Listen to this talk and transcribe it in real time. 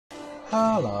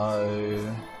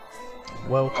Hello.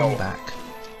 Welcome back.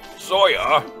 Sawyer,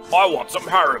 I want some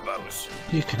Haribos.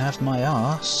 You can have my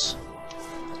ass.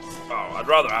 Oh, I'd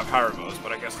rather have Haribos,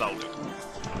 but I guess that'll do.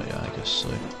 Oh, yeah, I guess so.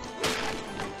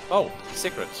 Oh,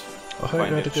 secrets. I hope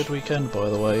you had a good weekend, by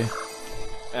the way.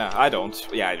 Yeah, I don't.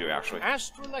 Yeah, I do, actually.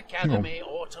 Astral Academy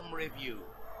Autumn Review.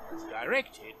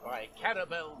 Directed by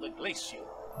Carabel the Glacier.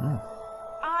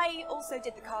 I also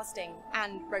did the casting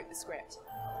and wrote the script.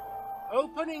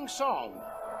 Opening song,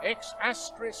 Ex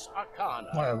Astris Arcana,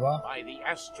 Whatever. by the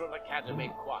Astral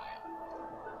Academy Choir.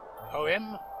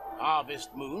 Poem,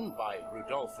 Harvest Moon by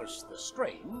Rudolphus the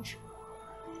Strange.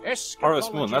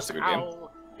 Harvest Moon, that's a good game.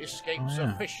 Owl escapes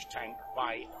a fish tank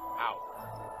by Owl.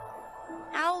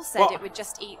 Owl said it would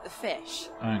just eat the fish.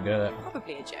 I don't get it.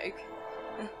 Probably a joke.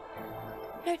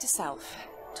 Note to self,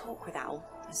 talk with Owl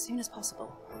as soon as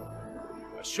possible.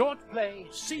 A short play,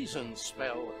 Season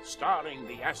Spell, starring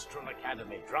the Astral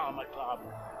Academy Drama Club.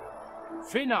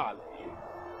 Finale,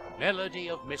 Melody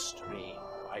of Mystery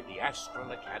by the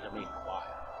Astral Academy Choir.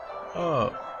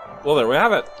 Oh. Well, there we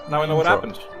have it. Now we know what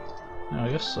happened. Yeah, I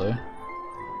guess so.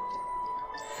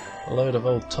 A load of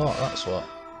old tot, that's what.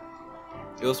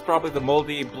 It was probably the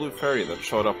moldy blue fairy that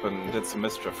showed up and did some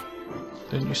mischief.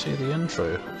 Didn't you see the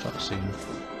intro cutscene?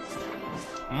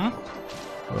 Hmm?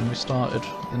 When we started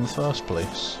in the first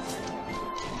place?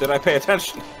 Did I pay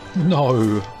attention?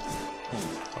 No!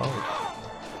 Oh.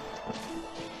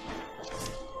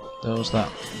 There was that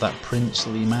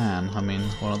princely man. I mean,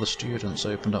 one of the students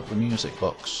opened up the music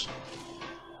box.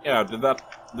 Yeah, did the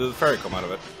fairy come out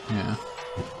of it? Yeah.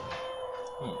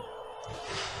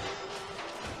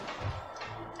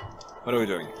 What are we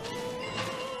doing?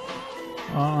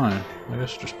 Oh, I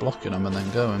guess just blocking them and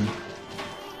then going.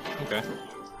 Okay.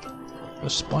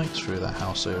 There's spikes through that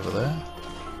house over there.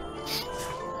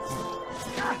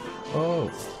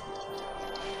 Oh!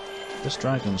 This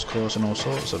dragon's causing all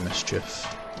sorts of mischief.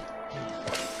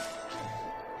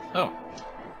 Oh.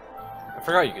 I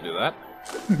forgot you could do that.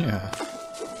 Yeah.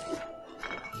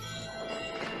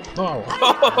 Oh!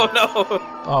 Oh no!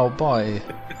 Oh, bye!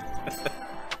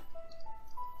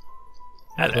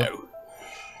 Hello.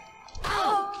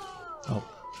 Oh.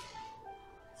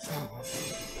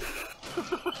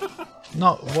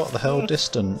 Not what the hell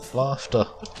distant laughter.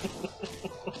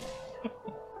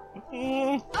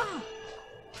 You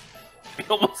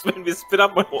almost made me spit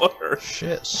up my water.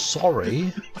 Shit,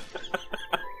 sorry.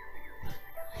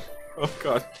 Oh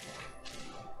god.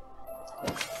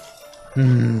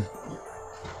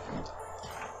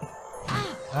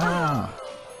 Ah.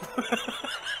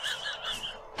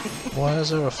 Why is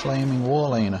there a flaming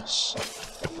wall anus?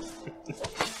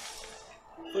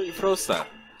 Well, you froze that.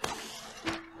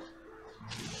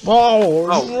 Whoa!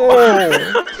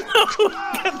 Oh.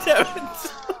 God damn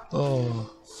it!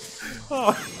 Oh.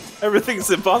 Oh,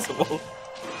 everything's impossible.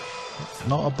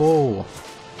 Not a ball.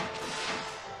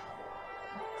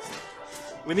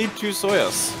 We need 2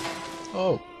 soyas.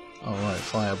 Oh. Oh right,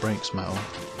 fire breaks metal.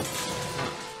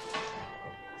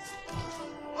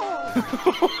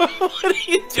 What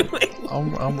are you doing?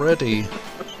 I'm ready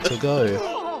to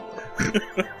go.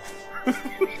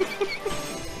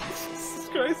 Jesus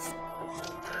Christ.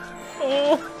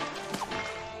 Oh.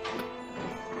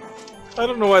 I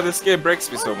don't know why this game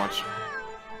breaks me so much.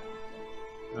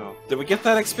 Oh. Did we get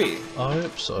that XP? I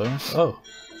hope so. Oh.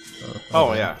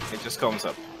 Oh yeah, it just comes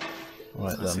up.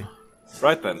 Right Let's then. see.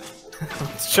 Right then.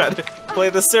 Let's try to play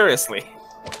this seriously.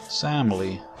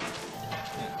 Samly.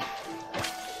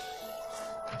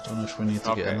 Don't know if we need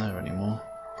to get in there anymore.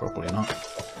 Probably not.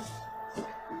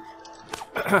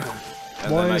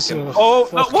 And Why then I is can... there a Oh,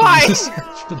 no, fucking why?!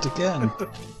 happened again?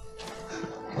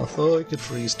 I thought I could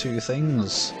freeze 2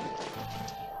 things.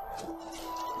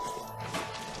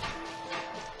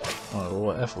 Oh, well,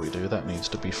 whatever we do, that needs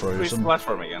to be Freeze the frozen.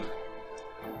 platform again.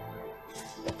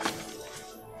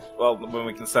 Well, when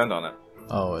we can stand on it.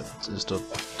 Oh, it is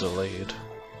delayed.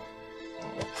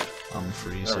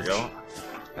 Unfreeze. There we go.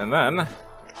 And then...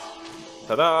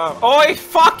 Ta-da! Oi,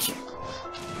 fuck!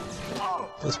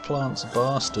 This plant's a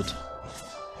bastard.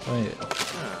 Wait,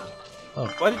 Oh.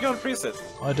 Why did you unfreeze it?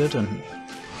 I didn't.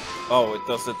 Oh, it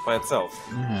does it by itself.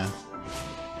 Yeah.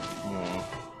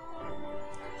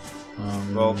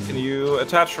 Well, can you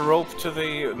attach a rope to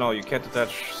the... No, you can't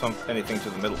attach anything to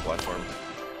the middle platform.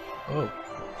 Oh.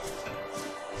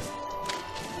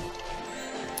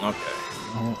 Okay.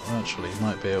 Oh, actually, you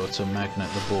might be able to magnet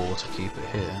the ball to keep it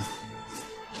here.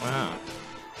 Wow.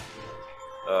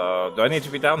 Do I need to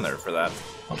be down there for that?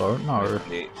 I don't know.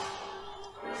 Maybe.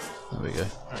 There we go.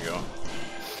 There we go.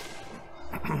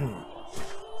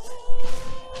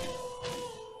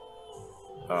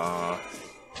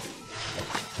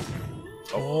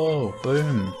 Oh,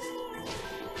 boom.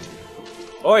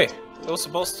 Oi! It was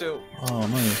supposed to... Oh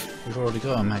no, we've already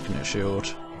got a magnet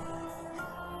shield.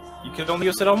 You can only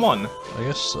use it on one. I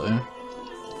guess so.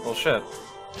 Well, shit.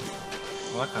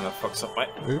 Well, that kind of fucks up my...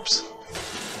 Oops.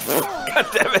 God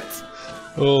damn it!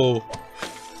 Oh.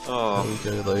 Oh.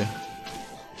 There we go though.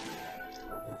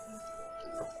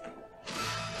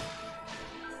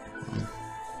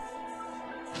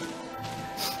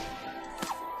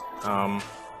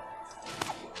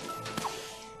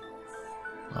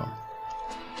 Oh.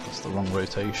 That's the wrong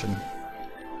rotation.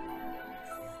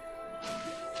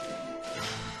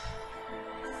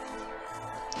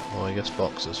 Well, I guess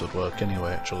boxes would work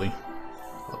anyway, actually.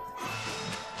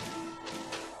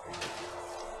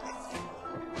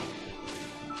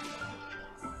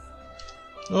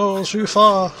 Oh, too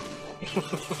far!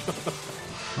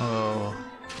 Oh.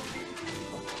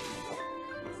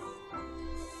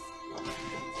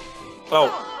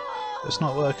 Oh. It's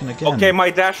not working again. Okay, my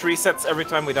dash resets every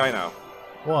time we die now.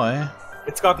 Why?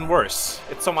 It's gotten worse.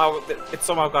 It's somehow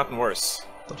gotten worse.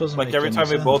 That doesn't like make every any time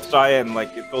we sense. both die and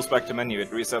like it goes back to menu,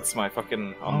 it resets my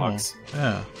fucking unlocks. Oh,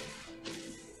 yeah.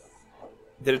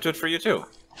 Did it do it for you too?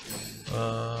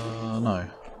 No.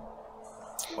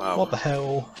 Wow. What the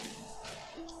hell?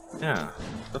 Yeah,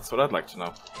 that's what I'd like to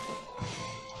know.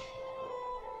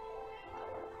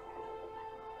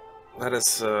 That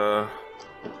is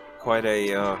quite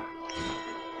a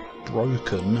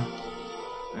Broken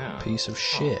yeah. piece of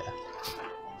shit.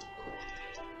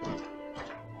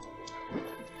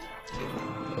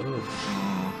 Oh.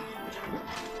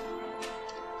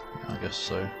 I guess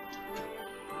so.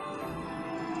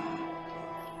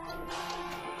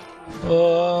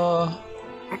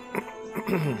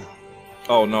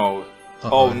 Oh no.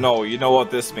 Oh no, you know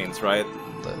what this means, right?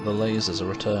 The lasers are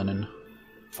returning.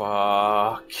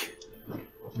 Fuck.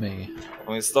 Me.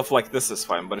 I mean, stuff like this is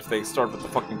fine, but if they start with the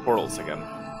fucking portals again,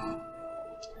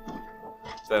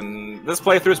 then this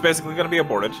playthrough is basically gonna be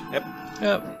aborted. Yep.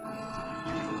 Yep.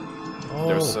 Oh.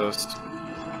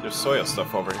 There's Soya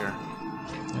stuff over here.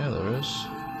 Yeah, there is.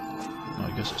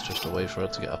 I guess it's just a way for her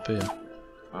to get up here.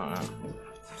 Oh yeah.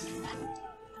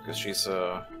 Because she's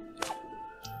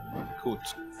hoot.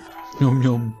 Yum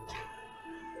yum.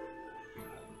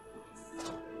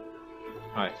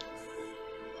 Hi.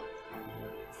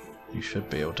 You should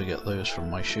be able to get those from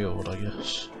my shield, I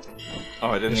guess. Oh,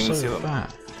 I didn't They're even so see them.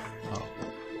 fat. Oh.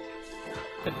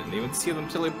 I didn't even see them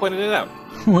until he pointed it out.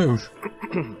 Whoa.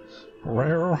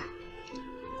 Rare.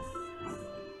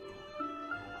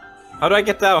 How do I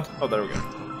get down? Oh, there we go.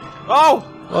 Oh!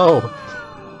 Oh!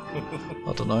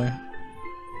 I don't know.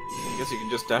 I guess you can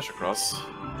just dash across.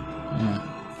 Yeah.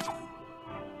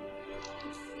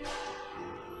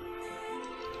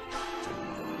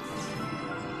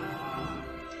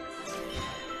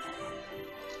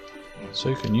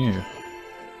 So can you.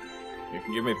 You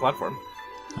can give me a platform.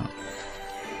 Oh.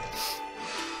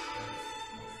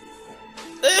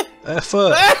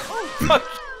 Effort! Fuck!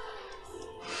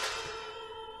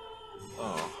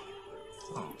 Oh.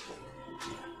 Oh.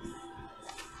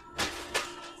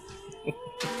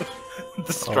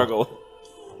 The struggle.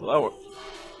 Lower.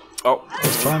 Oh. I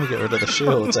was trying to get rid of the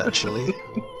shields, actually.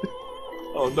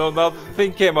 Oh no, now the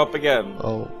thing came up again.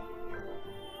 Oh.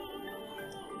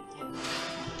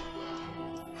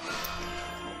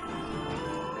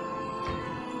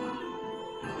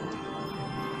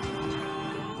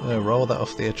 Yeah, roll that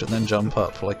off the edge and then jump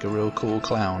up like a real cool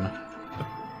clown.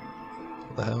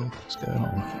 What the hell is going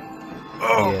on?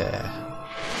 Oh. Yeah.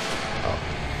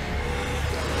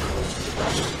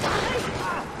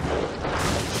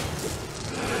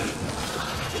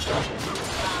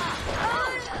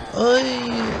 Oh.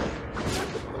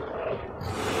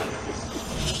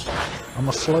 I'm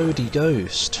a floaty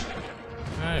ghost.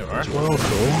 There you are. It's well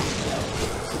cool.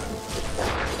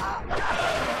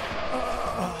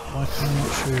 Why can't I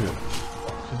not shoot?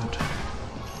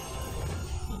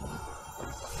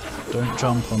 Good. Don't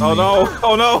jump on Oh me. no!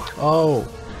 Oh no! Oh!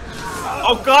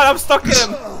 Oh god, I'm stuck in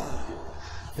him!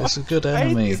 It's a good I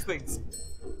hate enemy. these things.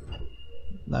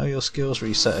 Now your skills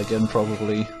reset again,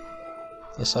 probably.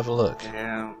 Let's have a look.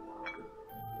 Yeah.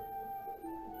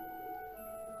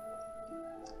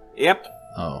 Yep.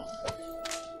 Oh.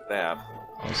 There.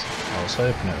 I was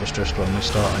hoping it was just when we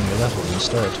start a new level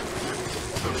instead.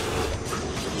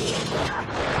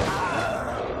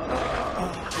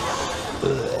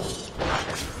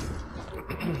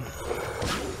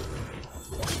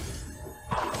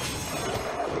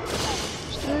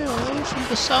 Stay away from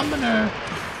the summoner!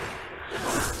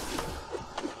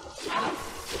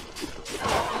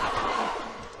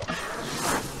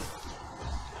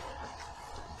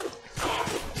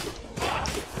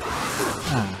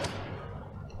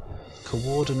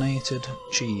 Coordinated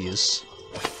cheese.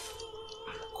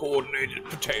 Coordinated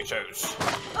potatoes.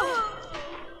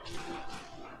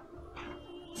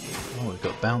 Oh, we've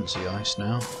got bouncy ice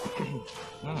now.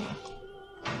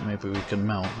 Maybe we can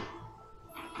melt.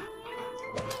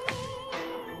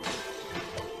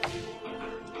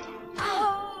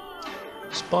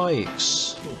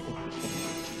 Spikes!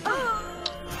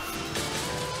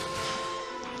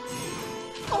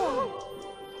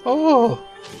 Oh!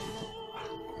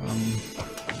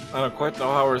 I don't quite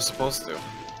know how we're supposed to.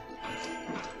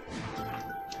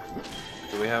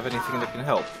 Do we have anything that can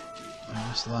help?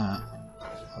 What's that?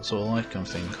 That's all I can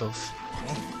think of.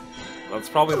 That's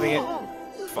probably the...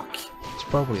 Fuck. It's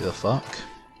probably the fuck.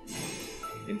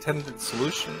 Intended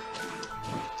solution.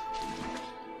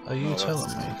 Are you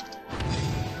telling me?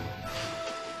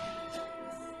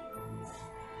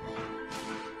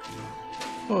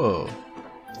 Whoa.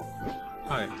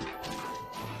 Hi.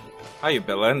 Hi, you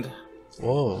bellend.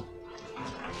 Whoa.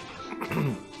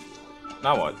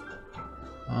 Now what?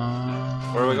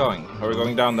 Where are we going? Are we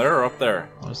going down there or up there?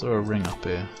 Why is there a ring up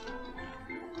here?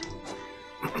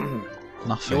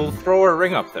 Nothing. You'll throw a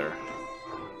ring up there.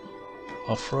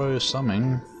 I'll throw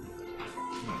something.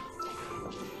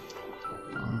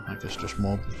 I guess just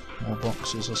more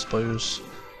boxes, I suppose.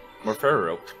 More ferry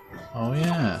rope. Oh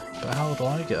yeah, but how do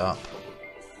I get up?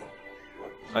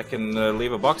 I can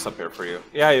leave a box up here for you.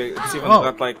 Yeah, it's even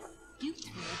got like... You two,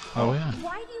 Oh yeah.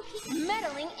 why do you keep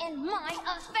meddling in my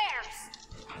affairs?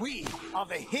 We are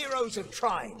the heroes of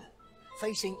Trine,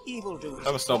 facing evildoers.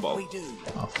 Have a snowball. We do.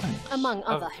 Oh thanks. Among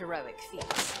other heroic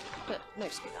feats, but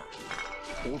mostly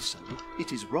that. Also,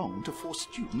 it is wrong to force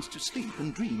students to sleep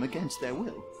and dream against their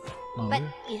will. Oh, But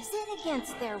is it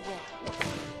against their will?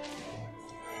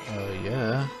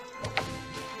 yeah.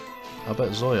 I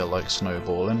bet Zoya likes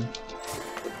snowballing.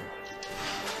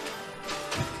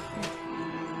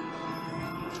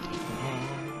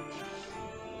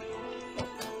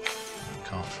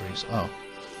 Can't freeze. Oh.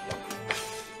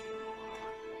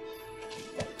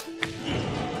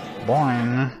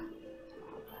 Boing!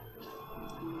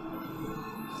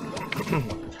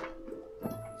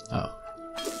 Oh.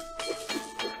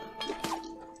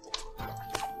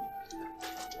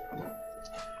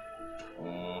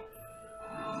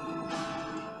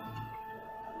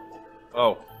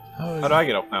 Oh. How do I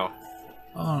get up now?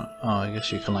 Oh, I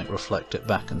guess you can like reflect it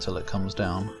back until it comes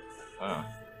down. Oh.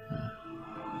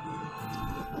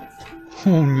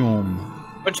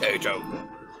 Yum. Potato.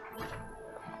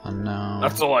 And now...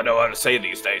 That's all I know how to say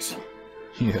these days.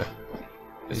 Yeah.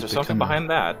 Is there something behind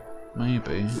that?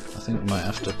 Maybe. I think we might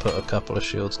have to put a couple of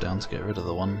shields down to get rid of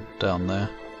the one down there.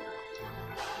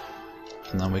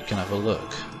 And then we can have a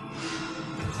look.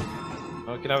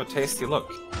 Oh, we can have a tasty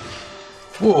look.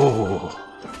 Whoa!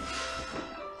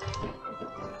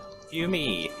 You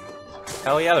me.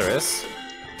 Hell yeah, there is.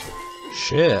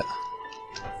 Shit!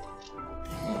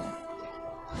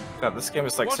 God, this game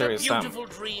is like serious What a Sam. beautiful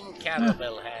dream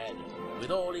Caravel had,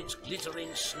 with all its glittering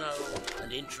snow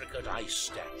and intricate ice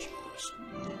statues.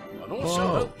 And also Whoa.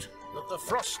 hoped that the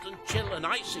frost and chill and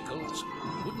icicles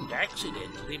wouldn't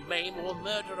accidentally maim or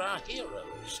murder our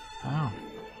heroes. Ow.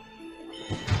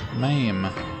 Maim.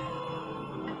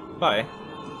 Bye.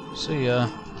 See ya.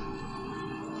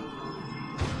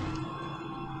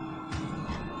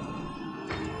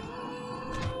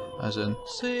 As in,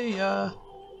 see ya.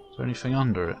 Is there anything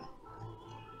under it?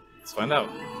 Let's find out.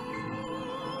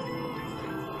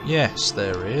 Yes,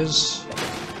 there is.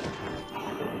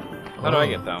 How do I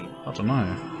get down? I don't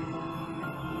know.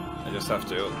 I just have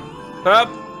to... Up!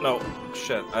 No.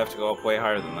 Shit, I have to go up way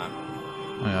higher than that.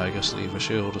 Oh, yeah, I guess leave a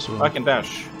shield as well. I can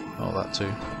dash. Oh, that too.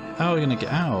 How are we gonna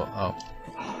get out? Oh.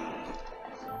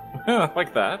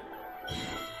 Like that.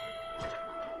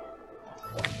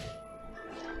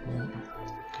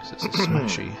 Guess it's a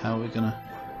smashy. How are we gonna...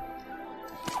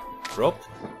 Rope?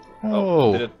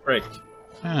 Oh! Did it break?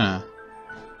 Yeah.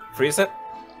 Freeze it?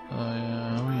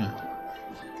 Oh yeah.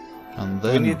 And Do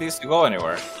we then need these to go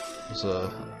anywhere? there's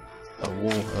a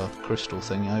water crystal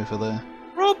thing over there.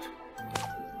 Rope!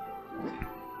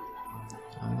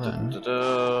 And then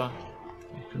Da-da.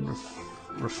 you can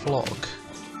reflog.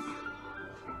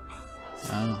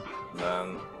 Oh.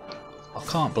 Then... I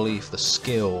can't believe the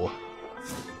skill.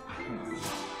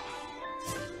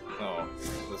 No,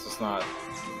 this is not...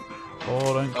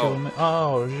 Oh, don't kill me.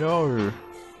 Oh, yo.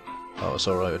 Oh, it's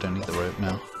alright, I don't need the rope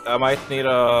now. I might need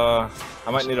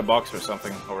a box or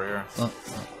something over here.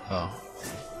 Oh.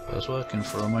 It was working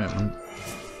for a moment.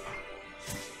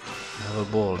 Have a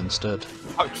ball instead.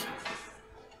 Ouch.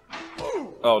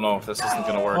 Oh no, this isn't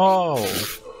gonna work. Oh!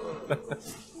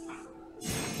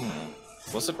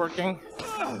 Was it working?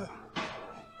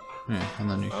 Yeah, and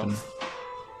then you can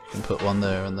put one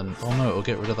there, and then oh no, it'll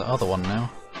get rid of the other one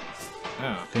now.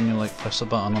 Yeah. Can you like press a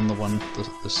button on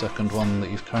the second one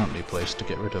that you've currently placed to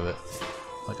get rid of it,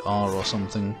 like R or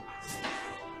something?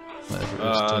 Whatever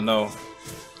it is. No.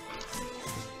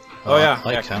 Oh yeah,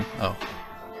 I yeah, can. Oh,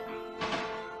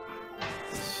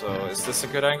 so is this a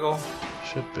good angle?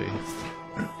 should be.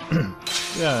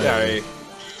 Yeah. Yeah.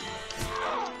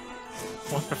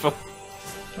 Wonderful.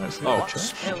 Don't forget Oh. to What check.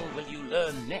 spell will you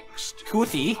learn next?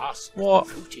 Cootie? Ask What?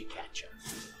 the Cootie Catcher.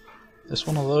 It's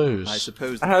one of those. I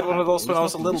suppose I had one of those when I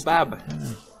was a little bab.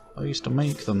 I used to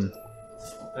make them.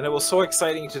 And it was so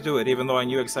exciting to do it, even though I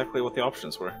knew exactly what the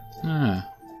options were. Yeah.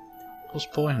 What's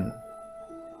the point?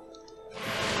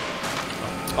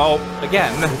 Oh,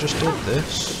 again! We just did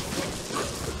this.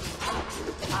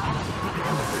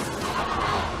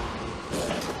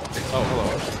 Oh,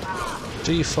 hello.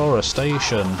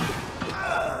 Deforestation.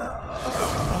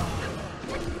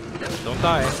 Don't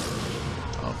die.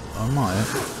 Oh, I might.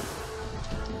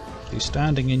 He's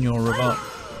standing in your revive.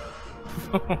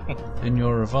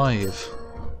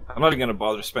 I'm not even gonna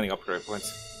bother spending upgrade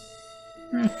points.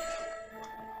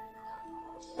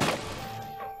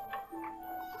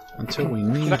 Until we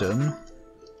need them.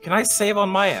 Can I save on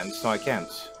my end? No, I can't.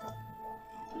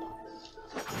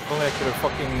 If only I could have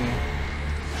fucking...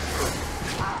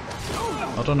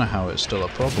 I don't know how it's still a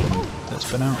problem. It's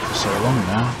been out for so long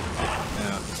now.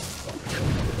 Yeah.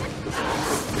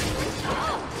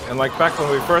 And like back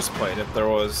when we first played it, there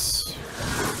was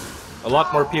a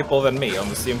lot more people than me on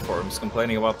the Steam forums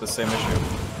complaining about the same issue.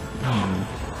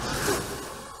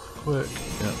 Quick.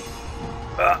 Yep.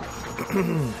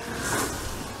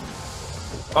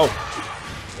 Oh!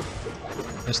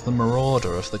 It's the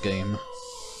marauder of the game.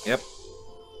 Yep.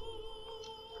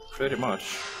 Pretty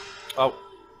much. Oh,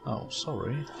 Oh,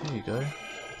 sorry. Here you go.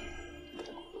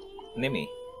 Nimmy.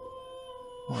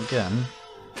 Well, again.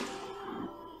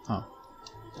 Oh.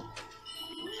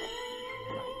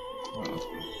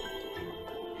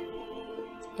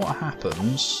 What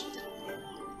happens?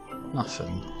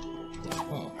 Nothing.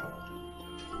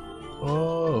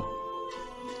 Oh.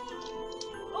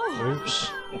 Oops.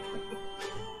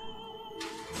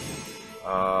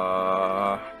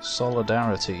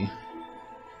 Solidarity.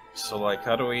 So like,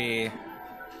 how do we...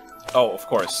 Oh, of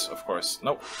course, of course.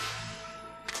 Nope.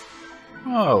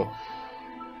 Oh.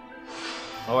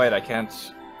 Oh wait, I can't...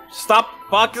 Stop!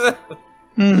 Fuck! What?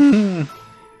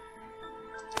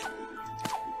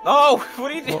 No!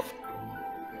 What are you doing?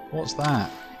 What's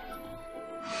that?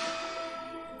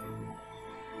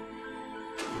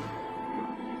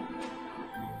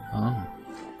 Oh.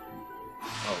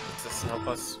 Oh, does this help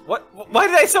us? What? Why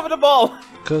did I summon a ball?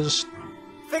 Because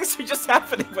Things are just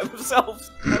happening by themselves.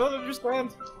 I don't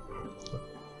understand.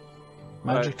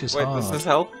 magic is wait, hard. does this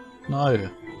help? No.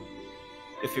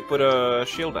 If you put a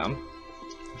shield down?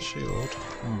 Shield.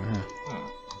 Oh, yeah.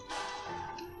 Oh.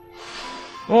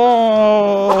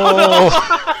 Oh!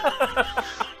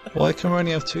 Why can we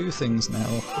only have two things now?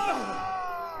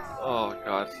 Oh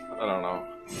god, I don't know.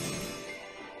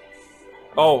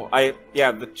 Oh,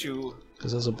 yeah, the two...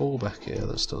 Because there's a ball back here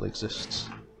that still exists.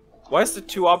 Why is the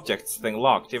two objects thing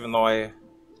locked, even though I...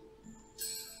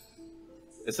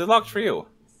 Is it locked for you?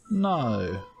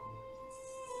 No.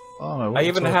 Oh no. I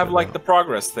even have, like, the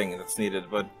progress thing that's needed,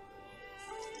 but...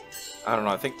 I don't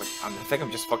know, I think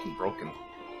I'm just fucking broken.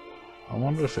 I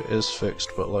wonder if it is fixed,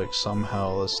 but like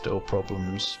somehow there's still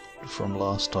problems from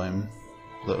last time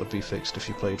that would be fixed if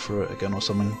you played through it again or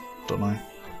something. Don't know.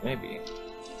 Maybe.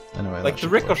 Anyway, Like, the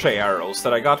ricochet arrows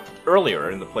that I got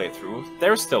earlier in the playthrough,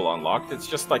 they're still unlocked. It's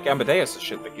just like Amadeus'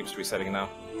 shit that keeps resetting now.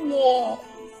 What?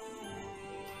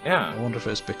 Yeah. I wonder if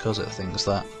it's because it thinks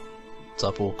that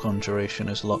double conjuration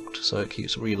is locked, so it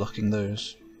keeps relocking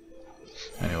those.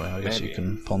 Anyway, I guess Maybe. you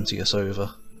can Pontius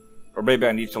over. Or maybe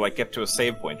I need to, like, get to a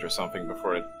save point or something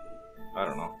before it... I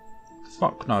don't know.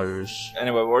 Fuck knows.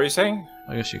 Anyway, what were you saying?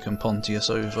 I guess you can Pontius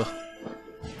over.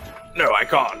 No, I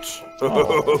can't.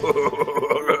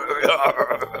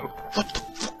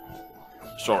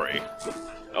 Sorry.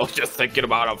 I was just thinking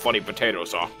about a funny potato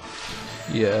song.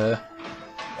 Yeah.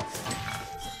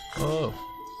 Oh.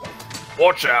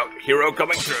 Watch out, hero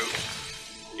coming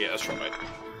through. Yeah, that's right.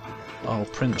 Oh,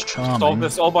 Prince Solved Charming.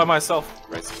 this all by myself.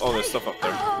 Right. Oh, there's stuff up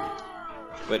there.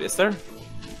 Wait, is there?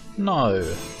 No.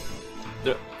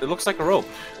 It looks like a rope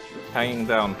hanging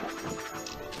down.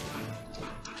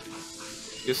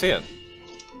 You see it?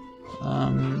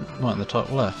 Right in the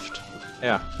top left.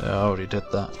 Yeah. Yeah, I already did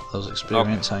that. There's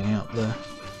experience hanging up there.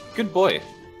 Good boy.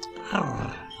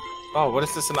 Oh, what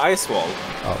is this? An ice wall?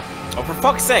 Oh. Oh, for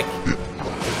fuck's sake!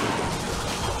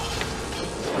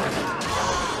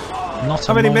 Not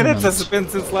How a many moment. minutes has it been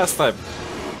since last time?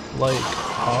 Like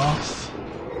half.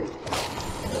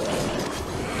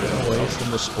 Get away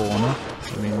from the spawner.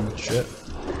 I mean, shit.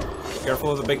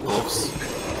 Careful of the big wolves.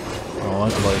 Oh,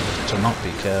 I'd like to not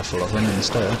be careful of them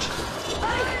instead.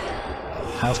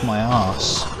 Have my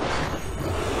ass.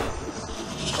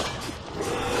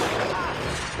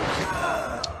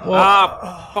 What?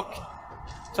 Ah,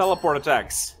 fuck. Teleport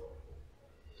attacks.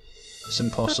 It's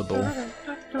impossible.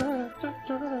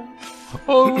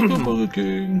 Oh, the Burger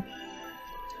King!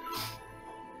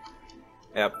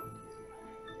 Yep.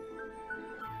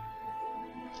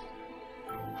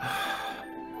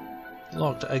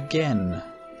 Locked again.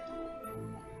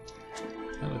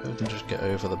 Oh, look, I can just get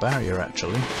over the barrier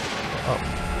actually. Oh.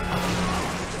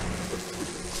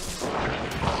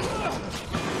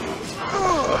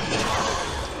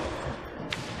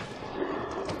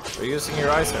 You're using your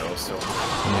ice arrows still.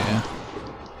 Yeah.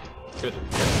 Good.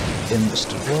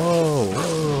 Instant. Whoa,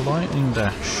 whoa, lightning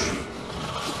dash.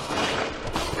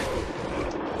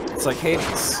 It's like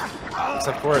Hades.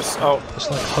 Except worse. Oh, It's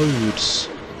like Hodes.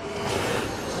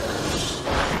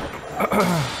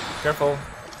 careful.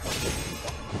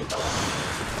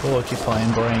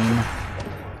 Porcupine brain.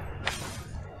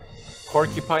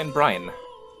 Porcupine brine.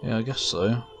 Yeah, I guess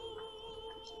so.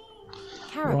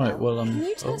 Caramel, Right, well, can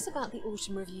you tell oh. us about the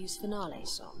Autumn Review's finale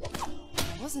song?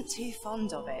 I wasn't too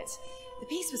fond of it. The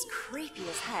piece was creepy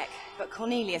as heck, but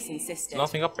Cornelius insisted.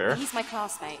 Nothing up there. He's my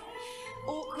classmate.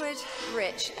 Awkward,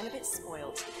 rich, and a bit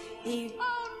spoiled. He...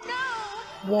 Oh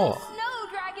no! What? The snow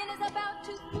dragon is about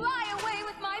to fly away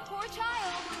with my poor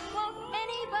child. Won't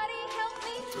anybody help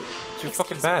me? Too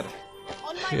fucking bad.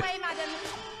 On my way, madam.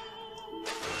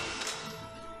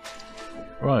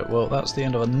 Right, well, that's the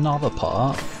end of another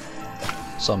part.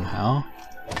 Somehow.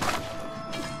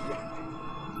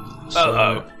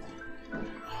 So,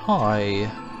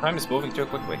 hi. Time is moving too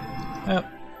quickly. Yep.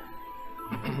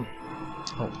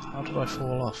 Oh, how did I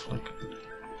fall off? Like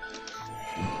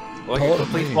Like a Pardon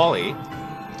complete me. volley.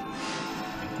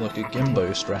 Like a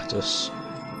Gimbo Stratus.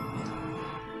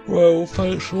 Well,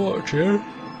 thanks for watching.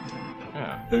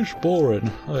 Yeah. It's boring,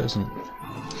 that isn't.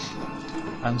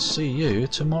 And see you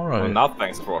tomorrow. Well, not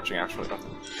thanks for watching, actually.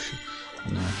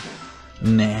 No.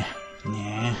 Nah.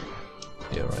 Nah.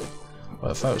 Yeah, right.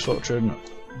 Right, thanks for watching.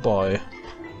 Bye.